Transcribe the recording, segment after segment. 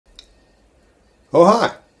Oh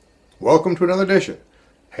hi! Welcome to another edition.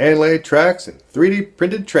 Hand-laid tracks and 3D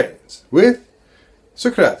printed trains with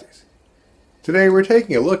Socrates. Today we're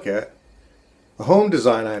taking a look at a home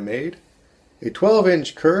design I made, a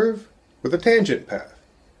 12-inch curve with a tangent path.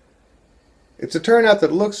 It's a turnout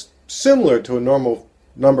that looks similar to a normal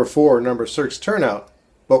number 4 or number 6 turnout,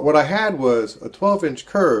 but what I had was a 12-inch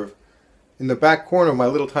curve in the back corner of my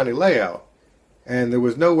little tiny layout. And there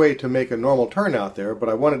was no way to make a normal turnout there, but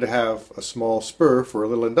I wanted to have a small spur for a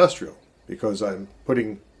little industrial because I'm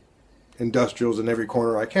putting industrials in every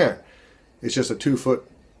corner I can. It's just a 2 foot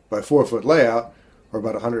by 4 foot layout, or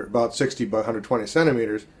about 60 by 120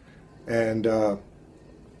 centimeters, and I'm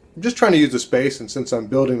just trying to use the space. And since I'm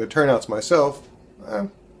building the turnouts myself,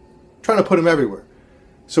 I'm trying to put them everywhere.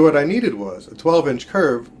 So what I needed was a 12-inch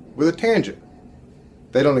curve with a tangent.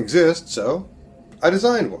 They don't exist, so I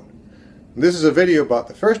designed one. This is a video about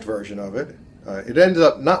the first version of it. It ended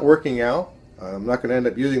up not working out. I'm not going to end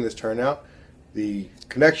up using this turnout. The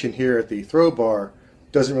connection here at the throw bar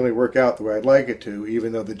doesn't really work out the way I'd like it to,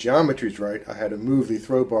 even though the geometry's right. I had to move the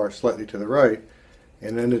throw bar slightly to the right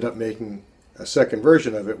and ended up making a second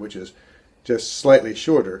version of it, which is just slightly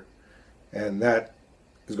shorter, and that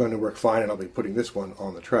is going to work fine, and I'll be putting this one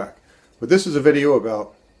on the track. But this is a video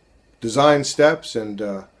about design steps and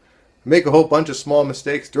make a whole bunch of small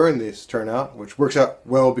mistakes during this turnout, which works out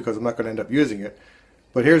well because I'm not going to end up using it.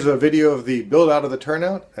 But here's a video of the build out of the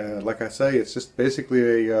turnout. Like I say, it's just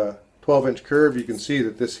basically a 12-inch curve. You can see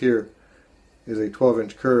that this here is a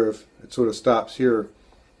 12-inch curve. It sort of stops here,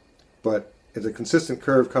 but it's a consistent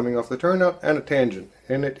curve coming off the turnout and a tangent,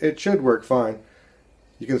 and it should work fine.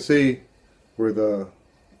 You can see where the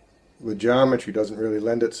geometry doesn't really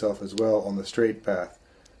lend itself as well on the straight path.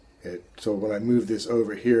 So when I moved this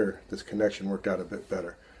over here, this connection worked out a bit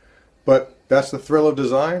better. But that's the thrill of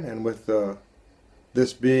design, and with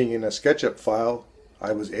this being in a SketchUp file,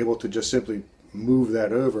 I was able to just simply move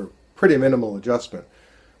that over. Pretty minimal adjustment.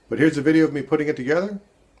 But here's a video of me putting it together.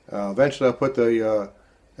 Eventually I'll put the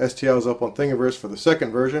STLs up on Thingiverse for the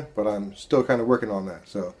second version, but I'm still kind of working on that.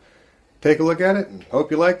 So take a look at it and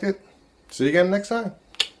hope you liked it. See you again next time.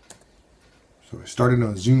 So we started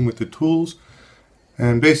on Zoom with the tools.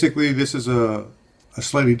 And basically this is a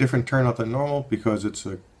slightly different turnout than normal because it's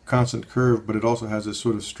a constant curve, but it also has this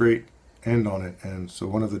sort of straight end on it. And so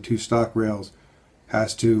one of the two stock rails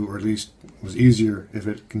has to, or at least was easier if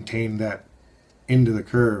it contained that into the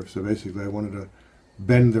curve. So basically I wanted to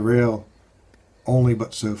bend the rail only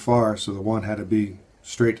but so far, so the one had to be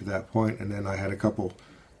straight to that point, and then I had a couple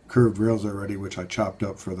curved rails already which I chopped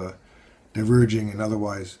up for the diverging and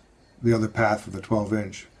otherwise the other path for the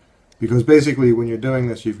 12-inch. Because basically when you're doing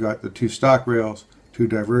this, you've got the two stock rails, two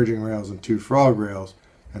diverging rails, and two frog rails,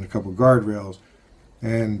 and a couple guard rails.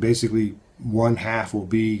 And basically one half will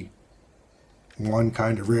be one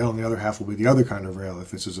kind of rail and the other half will be the other kind of rail. If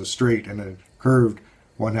this is a straight and a curved,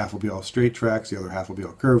 one half will be all straight tracks, the other half will be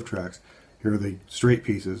all curved tracks. Here are the straight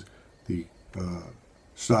pieces, the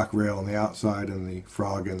stock rail on the outside and the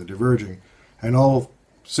frog and the diverging. And all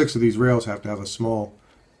 6 of these rails have to have a small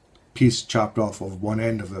piece chopped off of one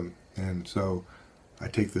end of them. And so I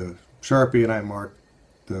take the Sharpie and I mark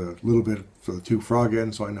the little bit for the two frog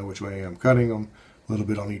ends so I know which way I'm cutting them, a little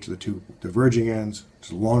bit on each of the two diverging ends,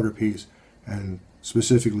 it's a longer piece, and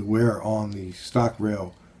specifically where on the stock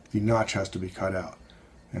rail the notch has to be cut out.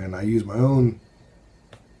 And I use my own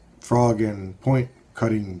frog and point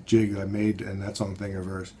cutting jig that I made, and that's on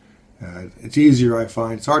Thingiverse. It's easier, I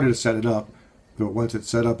find. It's harder to set it up, but once it's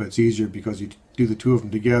set up it's easier because you do the two of them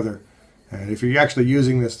together. And if you're actually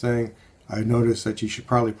using this thing, I noticed that you should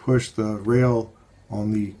probably push the rail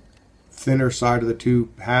on the thinner side of the two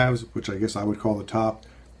halves, which I guess I would call the top.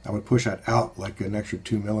 I would push that out like an extra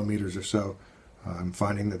 2 millimeters or so. I'm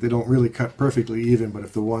finding that they don't really cut perfectly even, but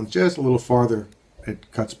if the one's just a little farther, it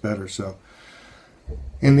cuts better. So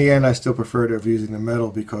in the end, I still prefer to using the metal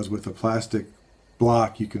because with the plastic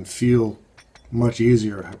block, you can feel much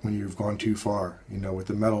easier when you've gone too far. You know, with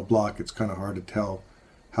the metal block, it's kind of hard to tell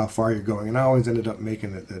how far you're going, and I always ended up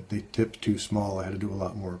making it that they tipped too small. I had to do a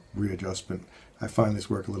lot more readjustment. I find this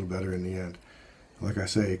work a little better in the end. Like I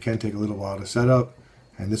say, it can take a little while to set up,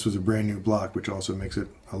 and this was a brand new block, which also makes it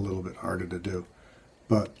a little bit harder to do.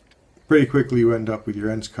 But pretty quickly you end up with your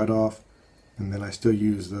ends cut off, and then I still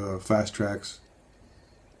use the Fast Tracks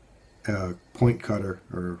point cutter,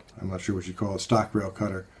 or I'm not sure what you call it, stock rail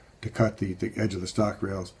cutter, to cut the edge of the stock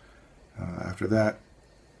rails. After that,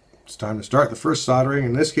 it's time to start the first soldering.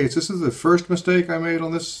 In this case, this is the first mistake I made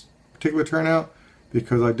on this particular turnout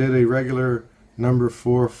because I did a regular number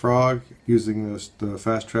 4 frog using the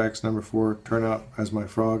Fast Tracks number 4 turnout as my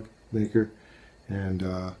frog maker, and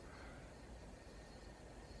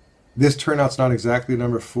This turnout's not exactly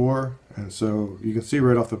number 4, and so you can see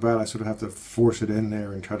right off the bat I sort of have to force it in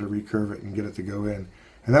there and try to recurve it and get it to go in.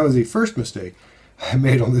 And that was the first mistake I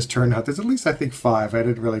made on this turnout. There's at least, I think, 5. I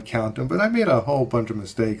didn't really count them, but I made a whole bunch of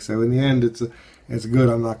mistakes. So in the end, it's good.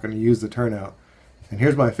 I'm not going to use the turnout. And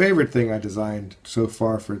here's my favorite thing I designed so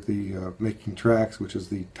far for the making tracks, which is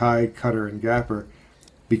the tie cutter and gapper.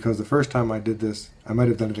 Because the first time I did this, I might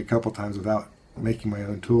have done it a couple times without making my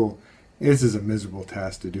own tool. This is a miserable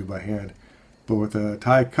task to do by hand. But with a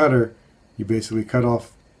tie cutter, you basically cut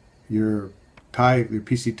off your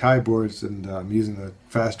PC tie boards, and I'm using the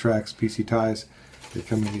Fast Tracks PC ties. They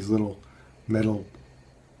come in these little metal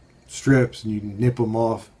strips, and you nip them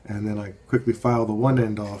off, and then I quickly file the one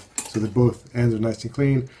end off so that both ends are nice and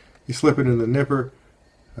clean. You slip it in the nipper,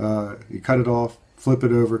 you cut it off, flip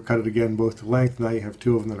it over, cut it again both to length. Now you have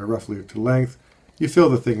 2 of them that are roughly to length. You fill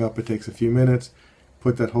the thing up. It takes a few minutes.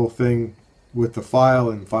 Put that whole thing with the file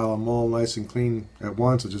and file them all nice and clean at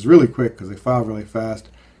once, which is really quick because they file really fast.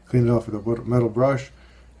 Clean it off with a metal brush,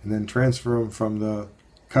 and then transfer them from the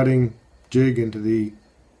cutting jig into the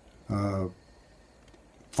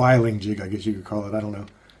filing jig, I guess you could call it. I don't know.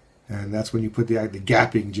 And that's when you put the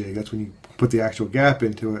gapping jig. That's when you put the actual gap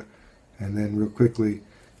into it, and then real quickly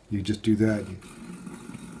you just do that.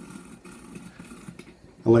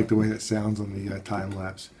 I like the way that sounds on the time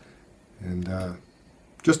lapse. And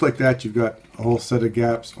just like that, you've got a whole set of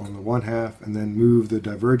gaps on the one half, and then move the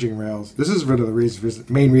diverging rails. This is one of the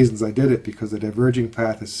main reasons I did it, because the diverging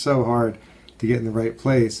path is so hard to get in the right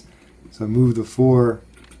place. So move the 4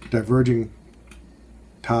 diverging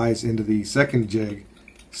ties into the second jig,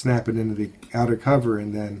 snap it into the outer cover,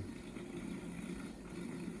 and then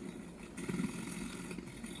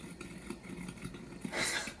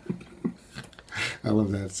I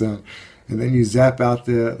love that sound. And then you zap out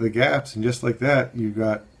the gaps, and just like that, you've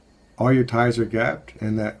got all your ties are gapped,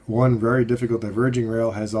 and that one very difficult diverging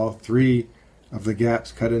rail has all 3 of the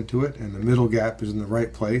gaps cut into it, and the middle gap is in the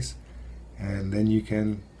right place. And then you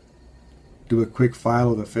can do a quick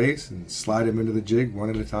file of the face and slide them into the jig one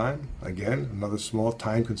at a time. Again, another small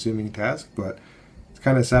time-consuming task, but it's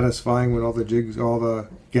kind of satisfying when all the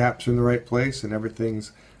gaps are in the right place and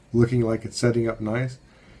everything's looking like it's setting up nice.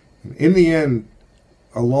 And in the end,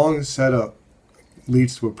 a long setup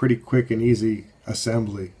leads to a pretty quick and easy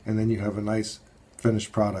assembly, and then you have a nice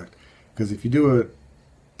finished product. Because if you do a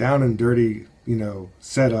down and dirty,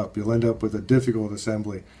 setup, you'll end up with a difficult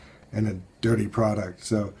assembly and a dirty product.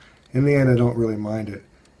 So in the end, I don't really mind it.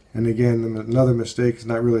 And again, another mistake is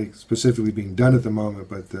not really specifically being done at the moment,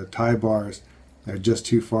 but the tie bars are just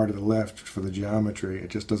too far to the left for the geometry. It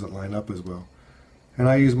just doesn't line up as well. And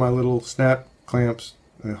I use my little snap clamps.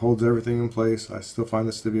 It holds everything in place. I still find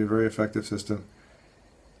this to be a very effective system.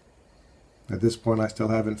 At this point, I still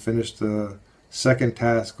haven't finished the second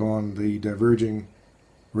task on the diverging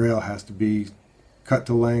rail. Has to be cut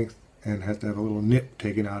to length and has to have a little nip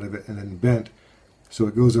taken out of it and then bent. So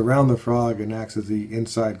it goes around the frog and acts as the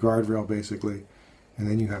inside guardrail basically. And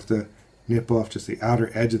then you have to nip off just the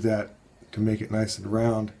outer edge of that to make it nice and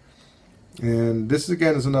round. And this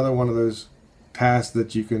again is another one of those tasks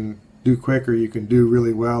that you can do quick or you can do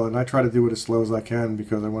really well. And I try to do it as slow as I can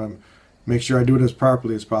because I want to make sure I do it as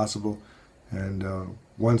properly as possible. And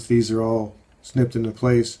once these are all snipped into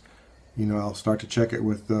place, I'll start to check it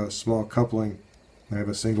with small coupling. I have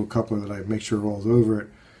a single coupler that I make sure rolls over it.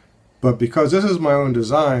 But because this is my own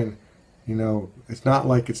design, it's not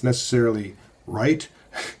like it's necessarily right.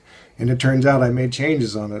 And it turns out I made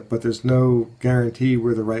changes on it, but there's no guarantee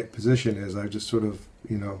where the right position is. I just sort of,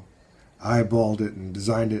 eyeballed it and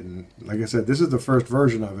designed it. And like I said, this is the first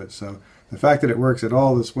version of it. So the fact that it works at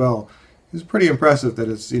all this well is pretty impressive, that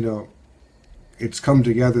it's, it's come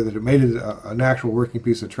together, that it made it an actual working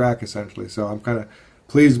piece of track essentially. So I'm kind of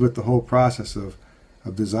pleased with the whole process of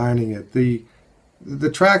designing it.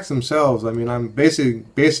 The tracks themselves, I'm basically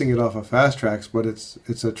basing it off of Fast Tracks, but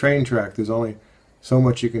it's a train track. There's only so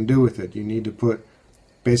much you can do with it. You need to put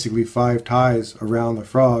basically 5 ties around the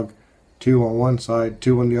frog, 2 on one side,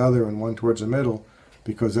 2 on the other, and 1 towards the middle,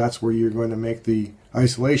 because that's where you're going to make the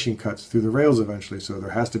isolation cuts through the rails eventually. So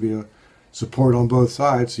there has to be a support on both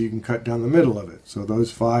sides so you can cut down the middle of it. So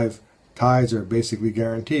those 5 ties are basically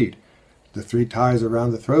guaranteed. The 3 ties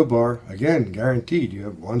around the throw bar, again, guaranteed. You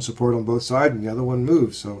have 1 support on both sides and the other one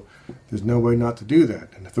moves, so there's no way not to do that.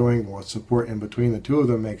 And throwing one support in between the 2 of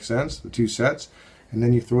them makes sense, the 2 sets, and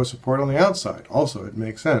then you throw a support on the outside. Also, it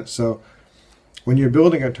makes sense. So when you're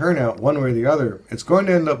building a turnout one way or the other, it's going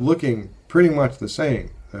to end up looking pretty much the same.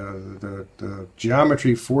 The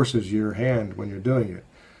geometry forces your hand when you're doing it.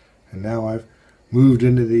 And now I've moved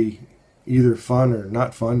into the either fun or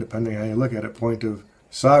not fun, depending on how you look at it, point of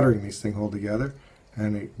soldering these things hold together.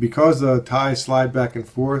 And because the ties slide back and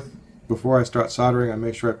forth, before I start soldering, I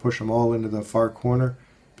make sure I push them all into the far corner,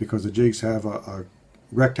 because the jigs have a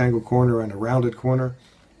rectangle corner and a rounded corner.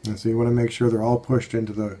 And so you want to make sure they're all pushed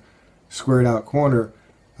into the squared out corner,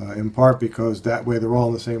 in part because that way they're all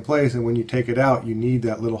in the same place, and when you take it out you need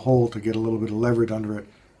that little hole to get a little bit of leverage under it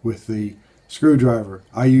with the screwdriver.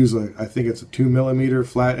 I use I think it's a 2mm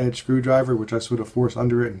flat edge screwdriver, which I sort of force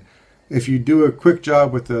under it, and if you do a quick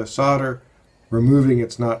job with the solder, removing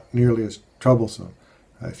it's not nearly as troublesome.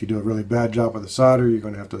 If you do a really bad job with the solder, you're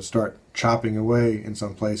going to have to start chopping away in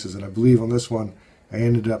some places, and I believe on this one I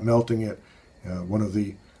ended up melting it. One of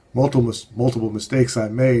the multiple mistakes I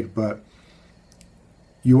made, but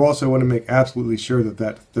you also want to make absolutely sure that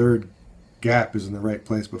that third gap is in the right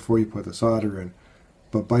place before you put the solder in.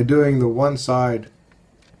 But by doing the one side,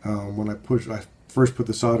 when I first put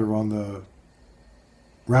the solder on the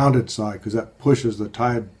rounded side, because that pushes the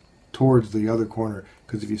tie towards the other corner.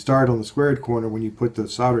 Because if you start on the squared corner, when you put the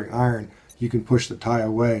soldering iron, you can push the tie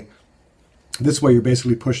away. This way you're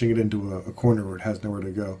basically pushing it into a corner where it has nowhere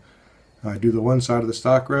to go. I do the one side of the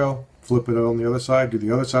stock rail, flip it on the other side, do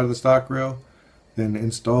the other side of the stock rail, then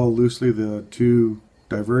install loosely the two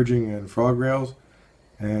diverging and frog rails,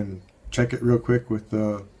 and check it real quick with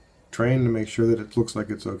the train to make sure that it looks like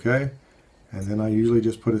it's okay. And then I usually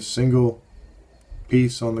just put a single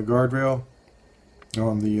piece on the guardrail,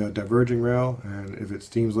 on the diverging rail, and if it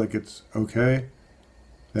seems like it's okay,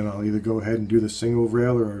 then I'll either go ahead and do the single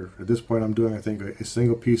rail, or at this point I'm doing, I think, a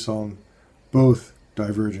single piece on both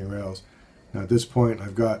diverging rails. Now at this point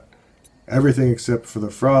I've got everything except for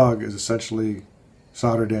the frog is essentially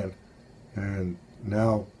soldered in, and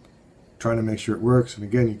now trying to make sure it works. And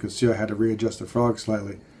again, you can see I had to readjust the frog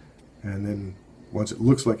slightly, and then once it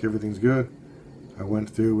looks like everything's good, I went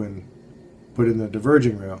through and put in the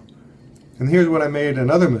diverging rail. And here's when I made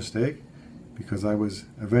another mistake, because I was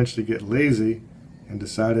eventually getting lazy and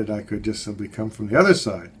decided I could just simply come from the other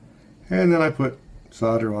side, and then I put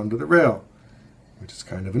solder onto the rail, which is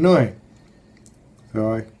kind of annoying.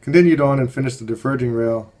 So I continued on and finished the diverging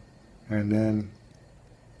rail, and then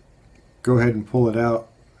go ahead and pull it out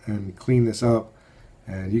and clean this up.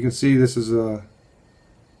 And you can see this is a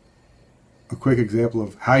quick example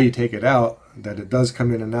of how you take it out, that it does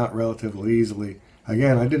come in and out relatively easily.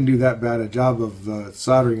 Again, I didn't do that bad a job of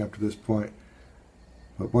soldering up to this point,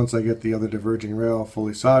 but once I get the other diverging rail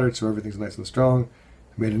fully soldered so everything's nice and strong,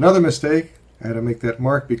 I made another mistake. I had to make that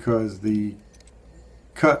mark because the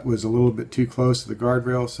cut was a little bit too close to the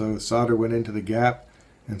guardrail, so solder went into the gap,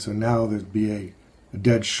 and so now there'd be a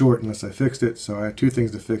dead short unless I fixed it. So I had two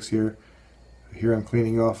things to fix here. Here I'm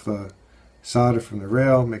cleaning off the solder from the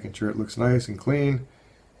rail, making sure it looks nice and clean,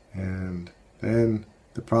 and then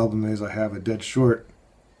the problem is I have a dead short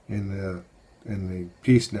in the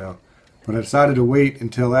piece now. But I decided to wait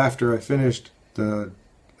until after I finished the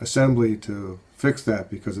assembly to fix that,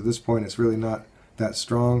 because at this point it's really not that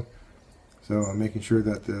strong. So I'm making sure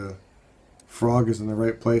that the frog is in the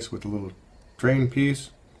right place with the little train piece.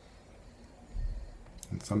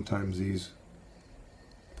 And sometimes these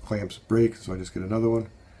clamps break, so I just get another one.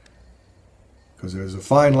 Because there's a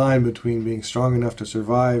fine line between being strong enough to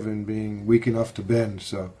survive and being weak enough to bend,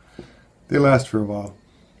 so they last for a while.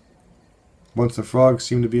 Once the frogs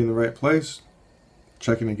seem to be in the right place,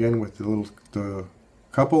 checking again with the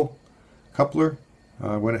coupler,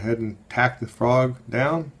 I went ahead and tacked the frog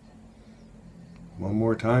down. One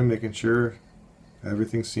more time, making sure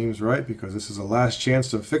everything seems right, because this is the last chance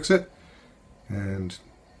to fix it. And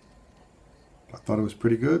I thought it was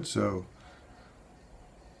pretty good, so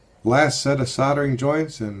last set of soldering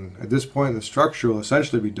joints, and at this point the structure will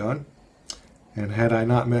essentially be done. And had I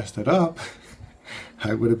not messed it up,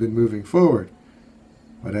 I would have been moving forward.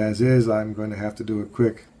 But as is, I'm going to have to do a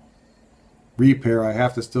quick repair. I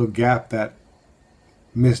have to still gap that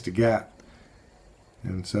missed gap.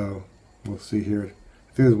 And so we'll see here.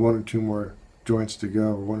 I think there's one or two more joints to go,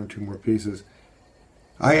 or one or two more pieces.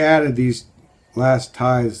 I added these last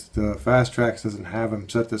ties. The Fast Tracks doesn't have them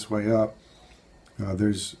set this way up.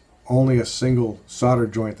 There's only a single solder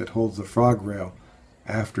joint that holds the frog rail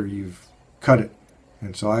after you've cut it,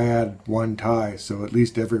 and so I add one tie, so at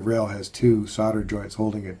least every rail has two solder joints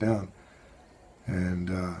holding it down. And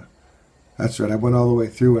that's right, I went all the way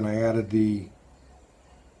through and I added the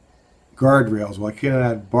guardrails. Well, I can't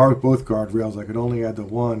add both guardrails. I could only add the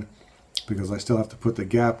one because I still have to put the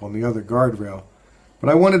gap on the other guardrail. But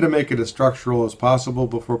I wanted to make it as structural as possible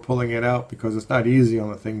before pulling it out, because it's not easy on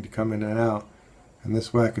the thing to come in and out. And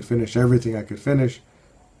this way I could finish everything I could finish.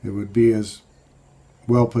 It would be as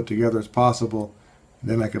well put together as possible. And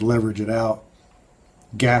then I could leverage it out,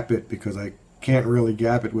 gap it, because I can't really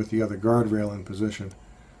gap it with the other guardrail in position.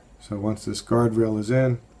 So once this guardrail is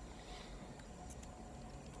in,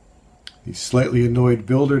 the slightly annoyed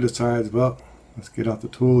builder decides, well, let's get out the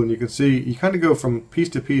tool, and you can see you kind of go from piece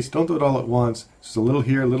to piece. Don't do it all at once. Just a little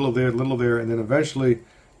here, a little there, and then eventually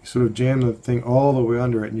you sort of jam the thing all the way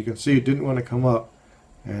under it, and you can see it didn't want to come up,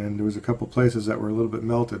 and there was a couple places that were a little bit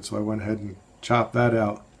melted, so I went ahead and chopped that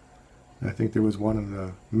out. And I think there was one in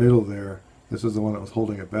the middle there. This is the one that was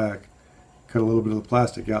holding it back. Cut a little bit of the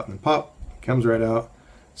plastic out, and then pop, it comes right out.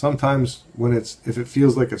 Sometimes when if it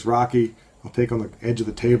feels like it's rocky, I'll take on the edge of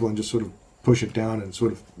the table and just sort of push it down and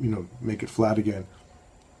sort of, make it flat again,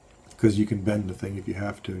 because you can bend the thing if you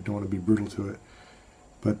have to. Don't want to be brutal to it.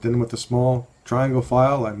 But then with the small triangle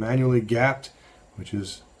file, I manually gapped, which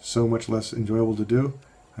is so much less enjoyable to do.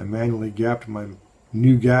 I manually gapped my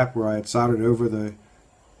new gap where I had soldered over the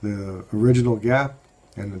original gap,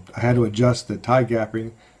 and I had to adjust the tie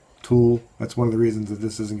gapping tool. That's one of the reasons that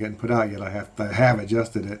this isn't getting put out yet. I have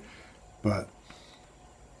adjusted it, but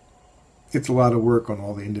it's a lot of work on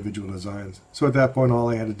all the individual designs. So at that point, all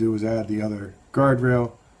I had to do was add the other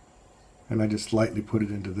guardrail, and I just lightly put it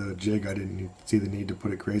into the jig. I didn't see the need to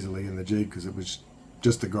put it crazily in the jig because it was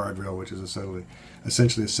just the guardrail, which is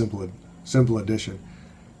essentially a simple addition.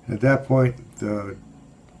 And at that point, the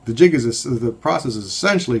process is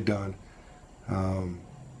essentially done.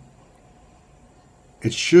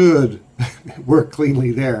 It should work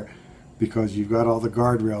cleanly there because you've got all the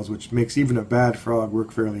guardrails, which makes even a bad frog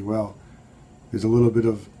work fairly well. There's a little bit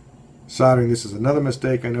of soldering. This is another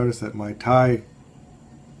mistake. I noticed that my tie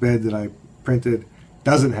bed that I printed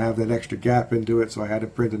doesn't have that extra gap into it, so I had to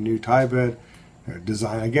print a new tie bed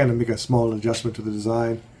design again to make a small adjustment to the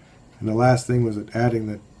design. And the last thing was adding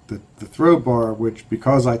the throw bar, which,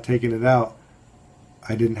 because I'd taken it out,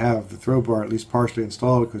 I didn't have the throw bar at least partially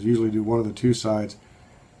installed, because I usually do one of the two sides.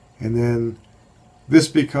 And then this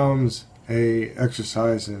becomes a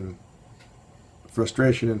exercise in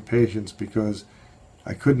frustration and patience, because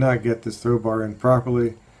I could not get this throw bar in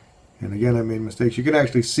properly, and again I made mistakes. You can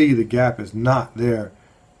actually see the gap is not there,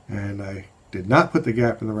 and I did not put the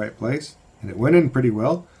gap in the right place, and it went in pretty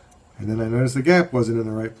well, and then I noticed the gap wasn't in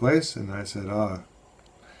the right place, and I said,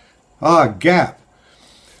 gap,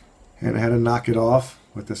 and I had to knock it off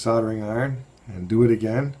with the soldering iron and do it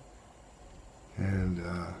again, and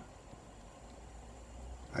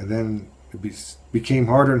it became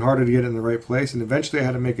harder and harder to get it in the right place, and eventually I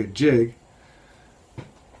had to make a jig,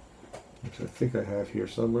 which I think I have here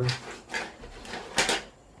somewhere.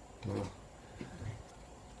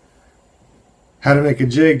 Had to make a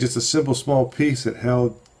jig, just a simple small piece that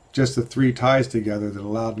held just the three ties together, that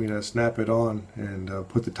allowed me to snap it on and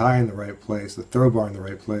put the tie in the right place, the throw bar in the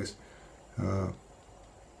right place.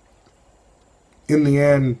 In the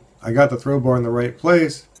end, I got the throw bar in the right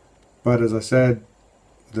place, but as I said,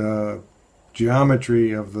 the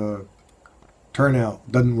geometry of the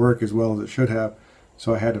turnout doesn't work as well as it should have,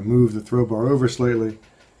 so I had to move the throw bar over slightly,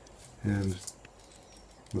 and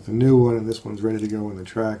with the new one, and this one's ready to go in the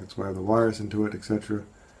track, that's why I have the wires into it, etc.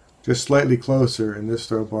 Just slightly closer, and this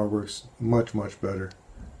throw bar works much better.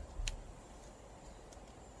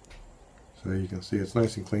 So you can see it's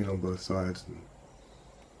nice and clean on both sides. And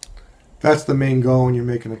that's the main goal when you're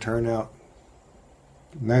making a turnout.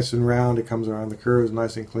 Nice and round, it comes around the curves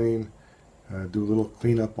nice and clean. Do a little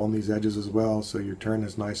cleanup on these edges as well, so your turn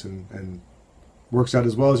is nice and works out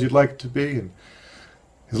as well as you'd like it to be. And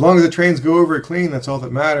as long as the trains go over it clean, that's all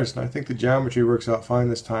that matters. And I think the geometry works out fine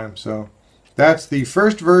this time. So that's the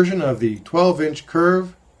first version of the 12-inch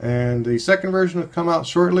curve, and the second version will come out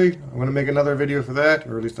shortly. I'm going to make another video for that,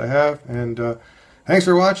 or at least I have. And thanks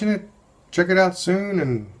for watching it. Check it out soon,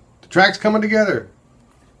 and the track's coming together.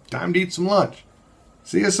 Time to eat some lunch.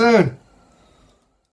 See you soon.